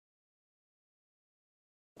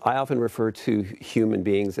I often refer to human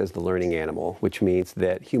beings as the learning animal, which means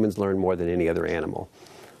that humans learn more than any other animal.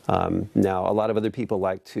 Now, a lot of other people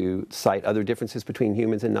like to cite other differences between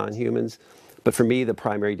humans and non-humans, but for me, the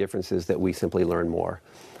primary difference is that we simply learn more.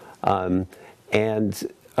 I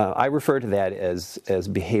refer to that as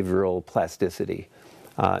behavioral plasticity.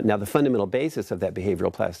 Now, the fundamental basis of that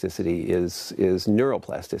behavioral plasticity is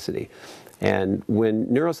neuroplasticity. And when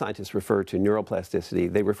neuroscientists refer to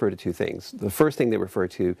neuroplasticity, they refer to two things. The first thing they refer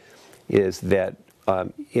to is that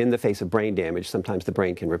in the face of brain damage, sometimes the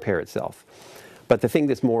brain can repair itself. But the thing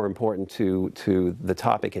that's more important to the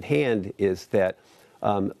topic at hand is that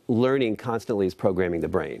learning constantly is programming the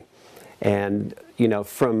brain. And, you know,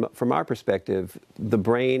 from our perspective, the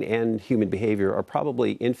brain and human behavior are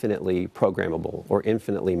probably infinitely programmable or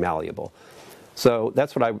infinitely malleable. So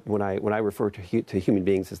that's what when I refer to human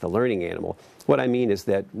beings as the learning animal, what I mean is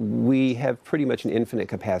that we have pretty much an infinite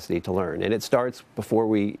capacity to learn. And it starts before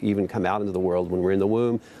we even come out into the world when we're in the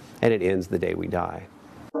womb, and it ends the day we die.